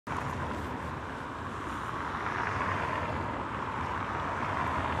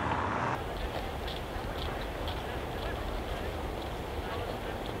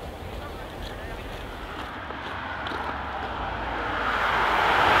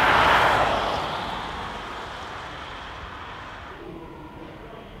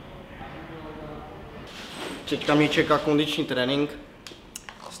Teďka mě čeká kondiční trénink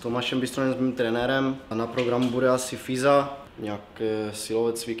s Tomášem Bystronem, s mým trenérem. A na programu bude asi fyza, nějaké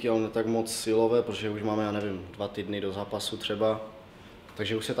silové cviky, ale ne tak moc silové, protože už máme, já nevím, 2 týdny do zápasu třeba.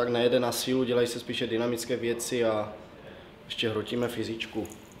 Takže už se tak nejede na sílu, dělají se spíše dynamické věci a ještě hrotíme fyzičku.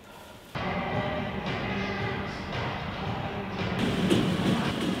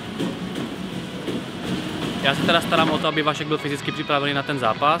 Já se teda starám o to, aby Vašek byl fyzicky připravený na ten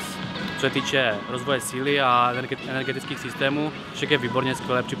zápas. Co se týče rozvoje síly a energetických systémů, Vašek je výborně,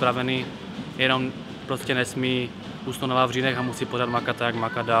 skvěle připravený, jenom prostě nesmí usnout na vavřínech a musí pořád makat tak, jak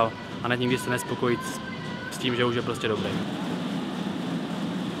makat dál a nad nikdy se nespokojit s tím, že už je prostě dobrý.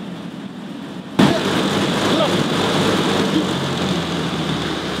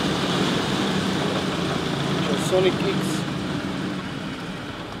 Sonic X.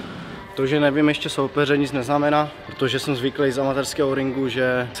 To, že nevím ještě soupeře, nic neznamená, protože jsem zvyklý z amatérského ringu,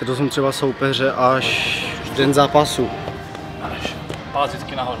 že se dozvím třeba soupeře až v den zápasu. Palec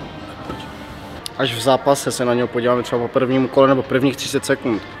vždycky nahoru. Až v zápase se na něho podíváme třeba po prvním kole nebo prvních 30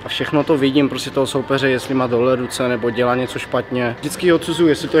 sekund. A všechno to vidím, prostě toho soupeře, jestli má dole ruce nebo dělá něco špatně. Vždycky ho odsuzuju,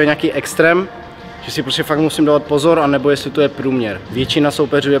 jestli to je nějaký extrém, že si prostě fakt musím dávat pozor, anebo jestli to je průměr. Většina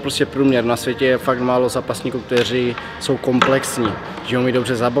soupeřů je prostě průměr, na světě je fakt málo zápasníků, kteří jsou komplexní, že umí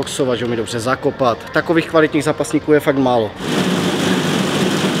dobře zaboxovat, že umí dobře zakopat. Takových kvalitních zápasníků je fakt málo.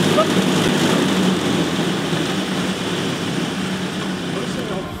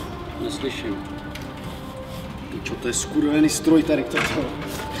 Neslyším. Čo, to je skurvený stroj tady, kdo to?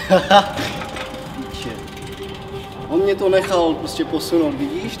 On mě to nechal prostě posunout,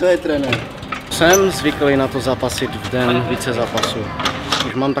 vidíš, to je trenér. Jsem zvyklý na to zápasit v den více zápasů.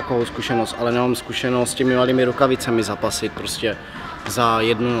 Už mám takovou zkušenost, ale nemám zkušenost s těmi malými rukavicemi zápasit prostě za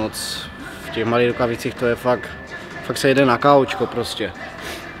jednu noc. V těch malých rukavicích to je fakt se jede na kaučko prostě.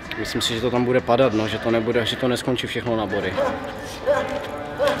 Myslím si, že to tam bude padat, no, že to neskončí všechno na body.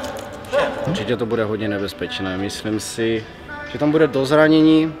 Určitě to bude hodně nebezpečné. Myslím si, že tam bude do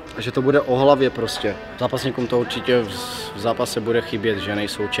zranění a že to bude o hlavě prostě. Zápasníkům to určitě v zápase bude chybět, že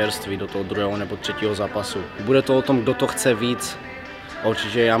nejsou čerství do toho 2. nebo 3. zápasu. Bude to o tom, kdo to chce víc a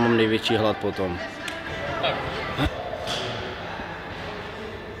určitě já mám největší hlad potom.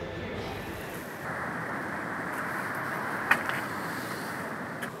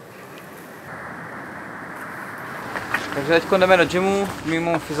 Takže teď jdeme do gymu,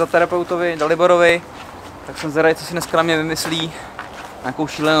 mému fyzioterapeutovi Daliborovi, tak jsem zvědavý, co si dneska na mě vymyslí, nějakou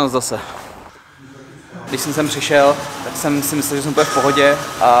šílenost zase. Když jsem sem přišel, tak jsem si myslel, že jsem úplně v pohodě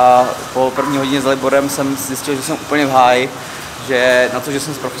a po první hodině s Daliborem jsem zjistil, že jsem úplně v háji, že na to, že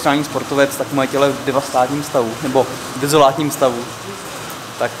jsem profesionální sportovec, tak moje tělo je v devastátním stavu, nebo v dezolátním stavu,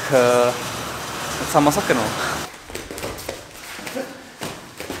 tak sám masakr, no.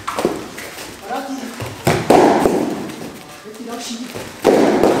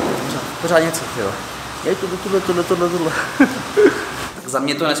 Pořád něco, jo. Je tohle. Tak za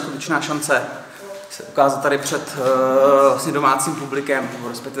mě to je neskutečná šance se ukázat tady před vlastně domácím publikem, nebo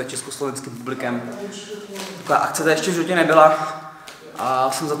respektive československým publikem. Taková akce tady ještě v životě nebyla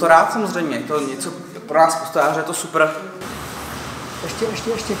a jsem za to rád samozřejmě. Je to něco pro nás postojáře, je to super. Ještě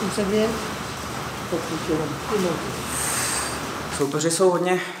se mě. Soupeři jsou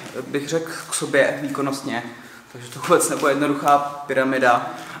hodně, bych řekl, k sobě výkonnostně. Takže to vůbec nebude jednoduchá pyramida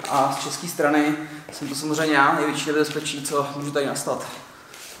a z české strany jsem to samozřejmě já, největší nebezpečí, co může tady nastat.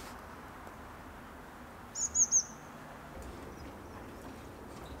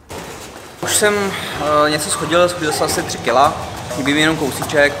 Už jsem něco schodil jsem asi 3 kg, chybí mi jenom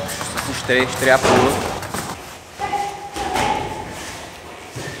kousíček, asi 4,5.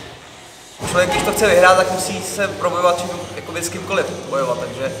 Člověk, když to chce vyhrát, tak musí se probojovat s kýmkoliv bojovat,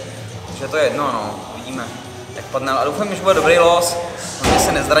 takže to je jedno, no, uvidíme. Jak padne, a doufám, že bude dobrý los, může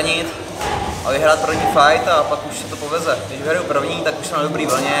se nezranit a vyhrát první fight a pak už se to poveze. Když vyhraju první, tak už jsem na dobrý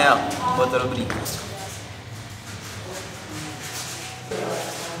vlně a bude to dobrý.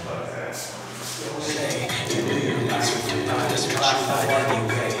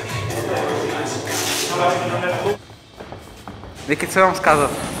 Vicky, co mám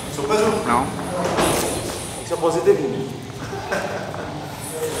vzkázat? Soupeřu? No. Jsou pozitivní.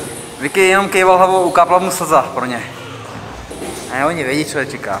 Vicky jenom kejval hlavou, ukápla mu slza pro ně. A oni vědí, co je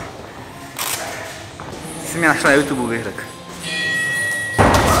čeká. Jsi mě našel na YouTube, bych řekl.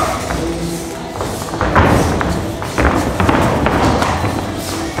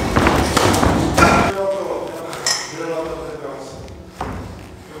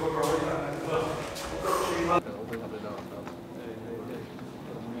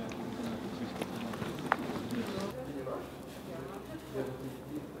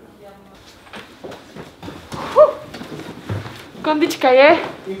 Kondička je.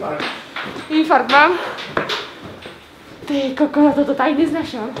 Infarkt mám. Ty koko, na toto tak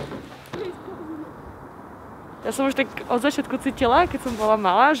neznášam. Ja som už tak od začiatku cítila, keď som bola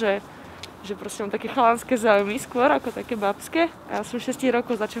malá, že proste mám také chalanské záujmy skôr ako také babské. Ja som 6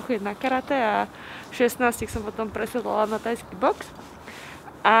 rokov začala chodiť na karate a v 16 som potom presedlala na tajský box.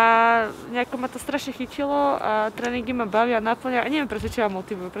 A nejako ma to strašne chytilo a tréningy ma bavia, naplňajú a neviem prečo, čo ma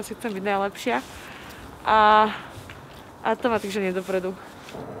motivujú, proste chcem byť najlepšia. A to ma takže nedopredu.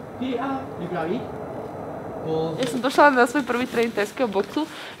 Ja som došla na svoj prvý tréning tajského boxu,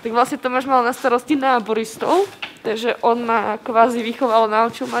 tak vlastne Tomáš mal na starosti náboristov, takže on ma kvázi vychoval,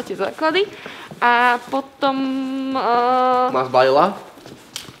 naučil ma tie základy a potom... Ma zbalila?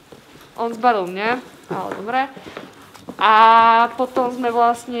 On zbalil mňa, ale dobre. A potom sme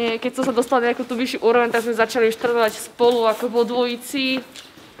vlastne, keď som sa dostala na nejakú tú vyššiu úroveň, tak sme začali už trénovať spolu ako vo dvojici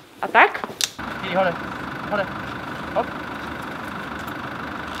a tak. Hore, hore, hop.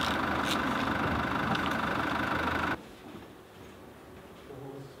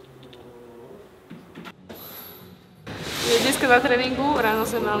 Dneska na tréninku ráno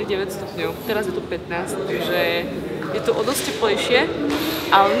sme mali 9 stupňov, teraz je to 15, takže je to o dosť teplejšie,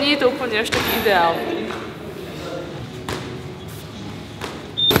 ale nie je to úplne až taký ideál.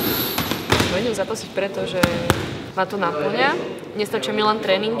 Idem zápasiť preto, že ma to naplňa, nestačia mi len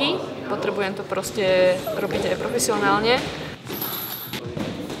tréningy, potrebujem to proste robiť aj profesionálne.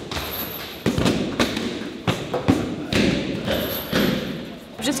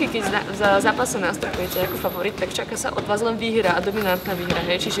 Vždycky, keď za zápase nastupujete ako favorit, tak čaká sa od vás len výhra a dominantná výhra,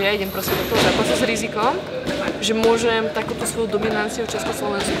 hej. Čiže ja idem proste do toho zápasu s rizikom, že môžem takúto svoju dominanciu v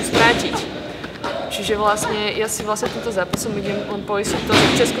Československu strátiť. Čiže vlastne, ja si vlastne týmto zápasom idem len poistiť to, že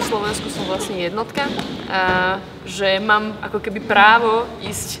v Československu som vlastne jednotka a že mám ako keby právo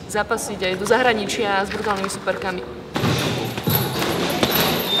ísť zápasiť aj do zahraničia s brutálnymi superkami.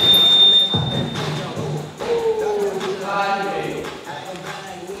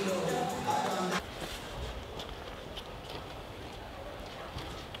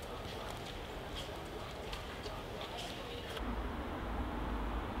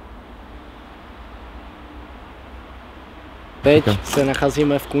 Teď se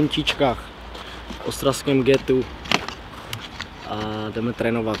nacházíme v Kuntičkách, v ostravském getu a jdeme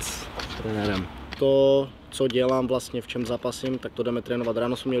trénovat s trenérem. To, co dělám vlastně, v čem zápasím, tak to jdeme trénovat.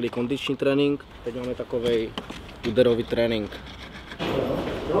 Ráno jsme měli kondiční trénink, teď máme takovej úderový trénink.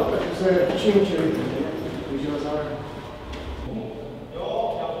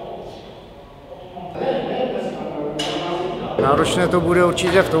 Náročné to bude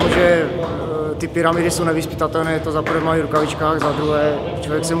určitě v tom, že ty pyramidy jsou nevyzpytatelné, je to za prvé v malých rukavičkách, za druhé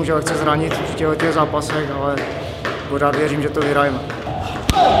člověk se může lehce zranit v těch zápasech, ale pořád věřím, že to vyhrajeme.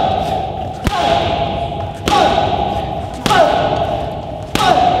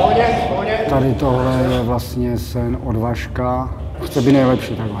 Tady tohle je vlastně sen od Vaška. Chce být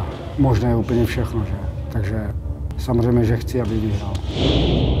nejlepší takhle. Možné úplně všechno, že? Takže samozřejmě, že chci, aby vyhrál.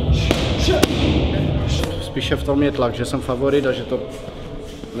 Spíše v tom je tlak, že jsem favorit a že to,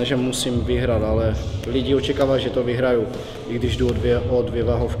 ne že musím vyhrát, ale lidi očekávají, že to vyhraju, i když jdu o dvě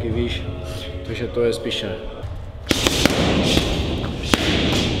váhovky výš, takže to je spíše.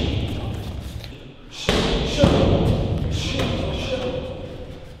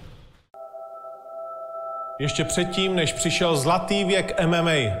 Ještě předtím, než přišel zlatý věk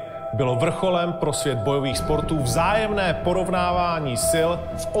MMA, bylo vrcholem pro svět bojových sportů vzájemné porovnávání sil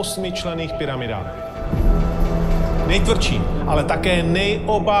v 8členných pyramidách. Nejtvrdší, ale také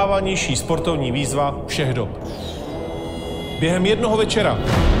nejobávanější sportovní výzva všech dob. Během jednoho večera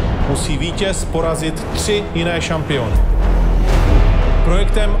musí vítěz porazit 3 jiné šampiony.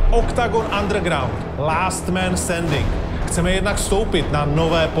 Projektem OKTAGON Underground Last Man Standing chceme jednak vstoupit na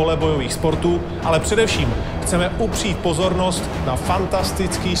nové pole bojových sportů, ale především chceme upřít pozornost na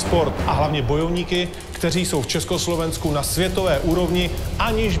fantastický sport a hlavně bojovníky, kteří jsou v Československu na světové úrovni,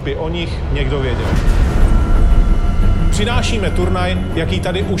 aniž by o nich někdo věděl. Přinášíme turnaj, jaký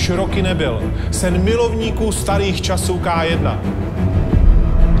tady už roky nebyl. Sen milovníků starých časů K1.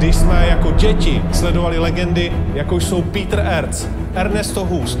 Když jsme jako děti sledovali legendy, jako jsou Peter Erz, Ernesto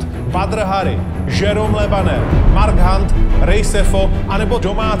Hust, Badr Hari, Jerome Lebaner, Mark Hunt, Ray Sefo, anebo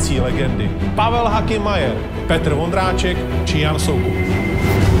domácí legendy Pavel Hakim-Majer, Petr Vondráček či Jan Soukup.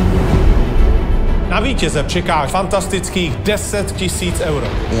 Na vítěze čeká fantastických 10 000 euro.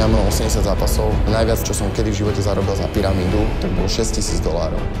 Ja mám 80 zápasov. Najviac, čo som kedy v živote zarobil za pyramídu, tak bolo $6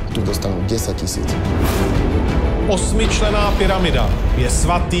 000. Tu dostanú 10 000. 8členná pyramida je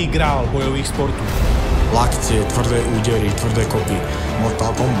svatý grál bojových sportů. Lakcie, tvrdé údery, tvrdé kopy.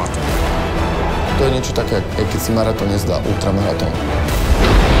 Mortal Kombat. To je niečo také, jak keď si maratonec dá ultramaratón.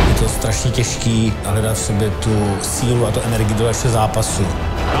 Je to strašně těžký hledat v sobě tu sílu a tu energii do dalšího zápasu.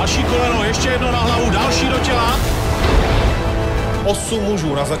 Další koleno, ještě jedno na hlavu, další do těla. 8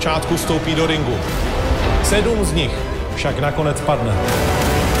 mužů na začátku vstoupí do ringu. 7 z nich však nakonec padne.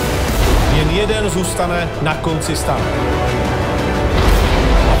 Jen jeden zůstane na konci startu.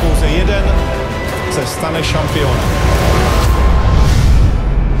 A pouze jeden se stane šampionem.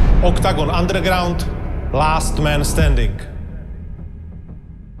 Octagon Underground, Last Man Standing.